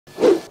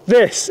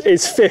This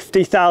is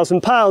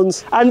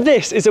 £50,000, and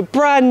this is a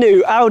brand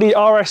new Audi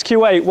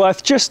RSQ8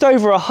 worth just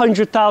over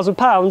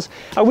 £100,000,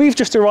 and we've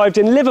just arrived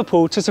in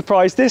Liverpool to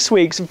surprise this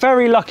week's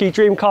very lucky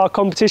dream car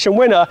competition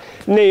winner,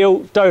 Neil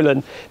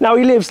Dolan. Now,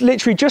 he lives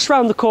literally just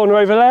round the corner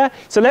over there,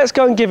 so let's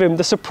go and give him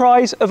the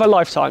surprise of a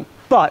lifetime.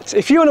 But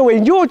if you want to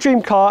win your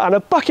dream car and a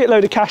bucket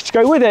load of cash to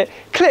go with it,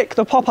 click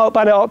the pop-up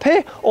banner up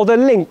here or the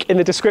link in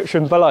the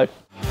description below.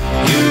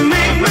 You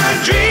make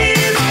my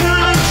dreams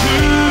come true.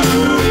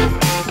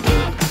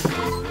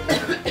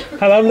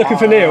 Hello, I'm looking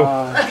for Neil.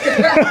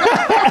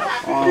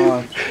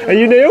 Are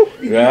you Neil?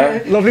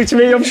 Yeah. Lovely to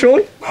meet you, I'm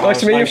Sean. Nice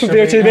to meet you from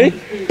BOTB.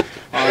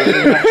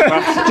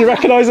 Do you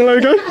recognise the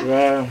logo?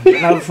 Yeah.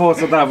 Never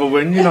thought I'd have a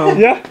win, you know.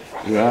 Yeah?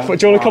 Yeah. But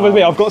do you want to come with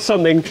me? I've got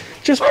something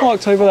just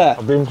parked over there.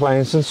 I've been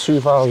playing since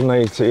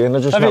 2018. I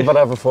just never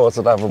ever thought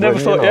I'd have a win. Never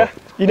thought, you know? yeah?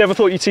 You never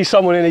thought you'd see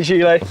someone in a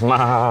gilet?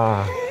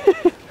 Nah.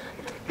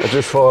 I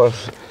just thought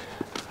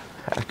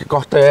I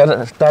got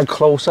there dead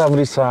close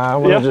every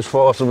time, and I just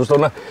thought I was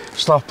gonna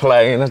stop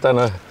playing it.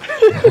 Then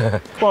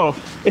Well,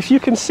 if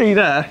you can see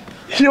there,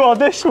 you are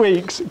this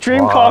week's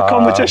Dream Car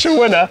Competition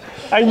winner,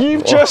 and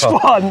you've just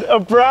won a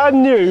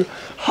brand new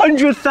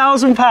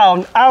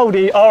 £100,000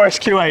 Audi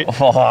RSQ8.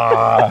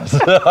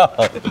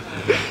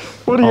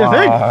 What do you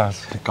think?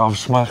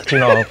 Gobsmacked, you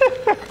know.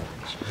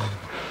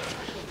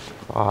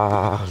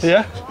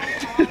 Yeah?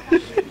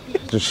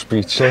 Just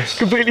speechless.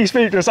 Completely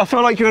speechless. I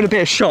feel like you're in a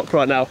bit of shock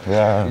right now.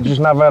 Yeah, you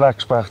just never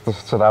expected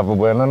to have a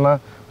win, and I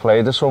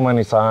played it so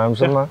many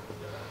times, and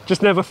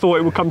just never thought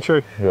it would come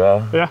true.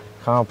 Yeah. Yeah.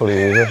 Can't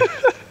believe it.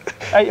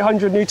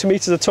 800 Newton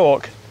meters of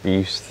torque.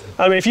 Beast.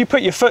 I mean, if you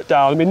put your foot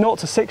down, I mean, 0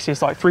 to 60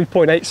 is like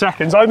 3.8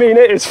 seconds. I mean,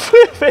 it is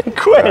flipping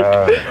quick.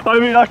 I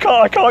mean, I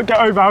can't get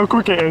over how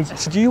quick it is.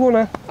 So do you want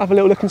to have a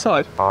little look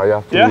inside? Oh,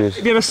 yeah, please. Yeah?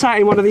 Have you ever sat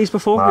in one of these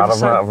before? Nah,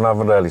 I've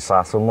never really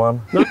sat in one.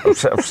 No?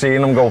 I've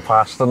seen them go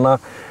past and that,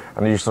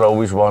 and I used to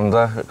always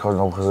wonder,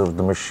 because of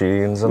the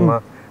machines and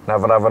that.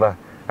 Never ever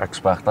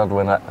expect I'd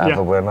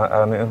ever win at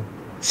anything.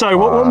 So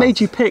what made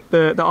you pick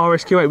the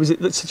RSQ8? Was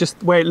it just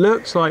the way it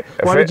looks? Like,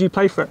 why did you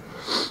play for it?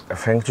 I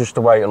think just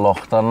the way it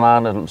looked on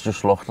that, it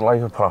just looked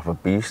like a proper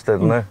beast,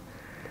 didn't it?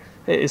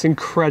 It is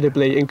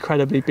incredibly,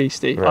 incredibly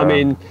beasty. Yeah. I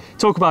mean,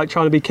 talk about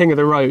trying to be king of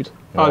the road.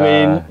 Yeah. I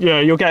mean, yeah,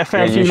 you'll get a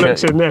fair few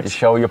looks in this. You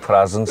show your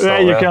presence. There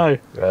you go.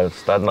 Yeah,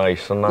 it's that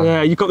nice and that.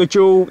 Yeah, you've got the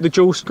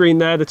dual screen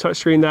there, the touch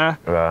screen there.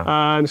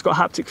 Yeah. It's got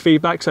haptic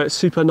feedback, so it's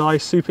super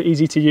nice, super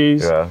easy to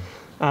use. Yeah.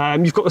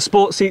 You've got the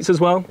sport seats as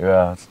well.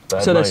 Yeah,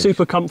 so they're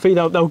super comfy.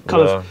 They'll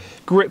kind of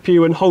grip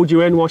you and hold you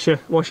in whilst you're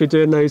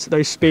doing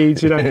those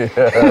speeds, you know. And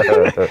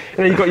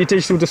then you've got your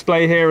digital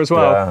display here as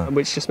well,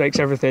 which just makes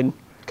everything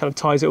kind of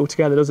ties it all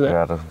together, doesn't it?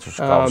 Yeah, just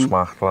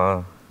gobsmacked,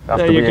 man. You have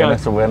to be in it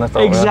to win it,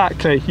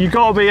 exactly. You've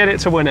got to be in it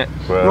to win it.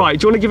 Yeah. Right,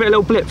 do you want to give it a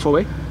little blip for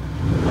me?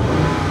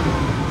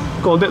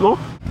 Go on, a bit more.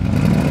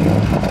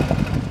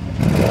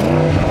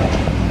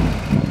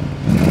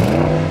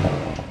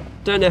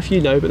 Don't know if you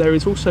know, but there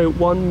is also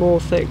one more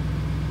thing.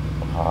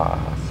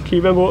 Can you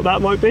remember what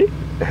that might be?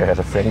 Yeah,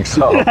 I think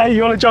so. Yeah,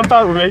 you want to jump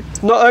out with me?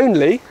 Not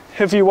only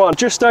have you won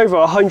just over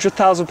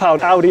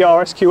 £100,000 Audi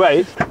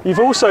RSQ8, you've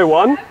also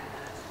won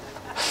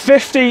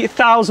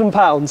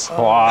 £50,000.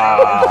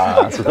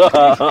 Wow.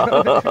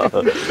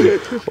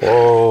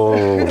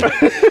 Oh,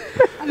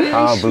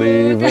 can't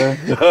believe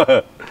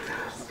it.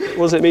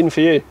 What does it mean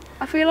for you?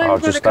 I feel like I'm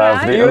going to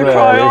cry. You're going to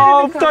cry?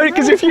 Oh, don't,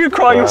 because if you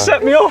cry, you'll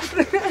set me off.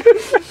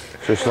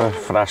 Just a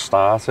fresh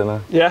start,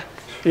 innit? Yeah,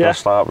 yeah. Fresh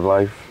start with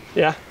life.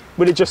 Yeah.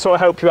 Would it just sort of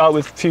help you out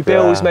with a few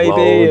bills, maybe?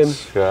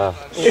 Loads, and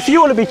if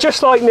you want to be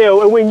just like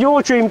Neil and win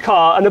your dream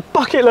car and a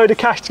bucket load of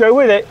cash to go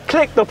with it,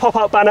 click the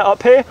pop-up banner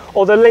up here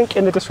or the link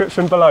in the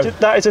description below.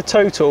 That is a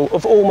total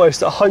of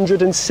almost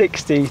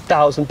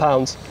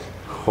 £160,000.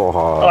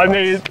 Oh. I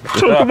mean,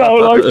 talk about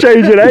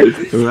life-changing, eh?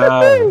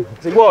 Yeah.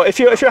 Well, if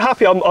you're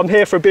happy, I'm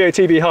here for a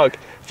BOTB hug.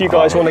 If you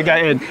guys want to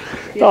get in.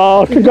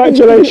 Oh,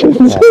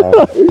 congratulations.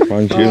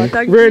 Thank you.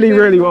 Really,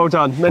 really well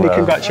done. Many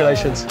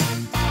congratulations.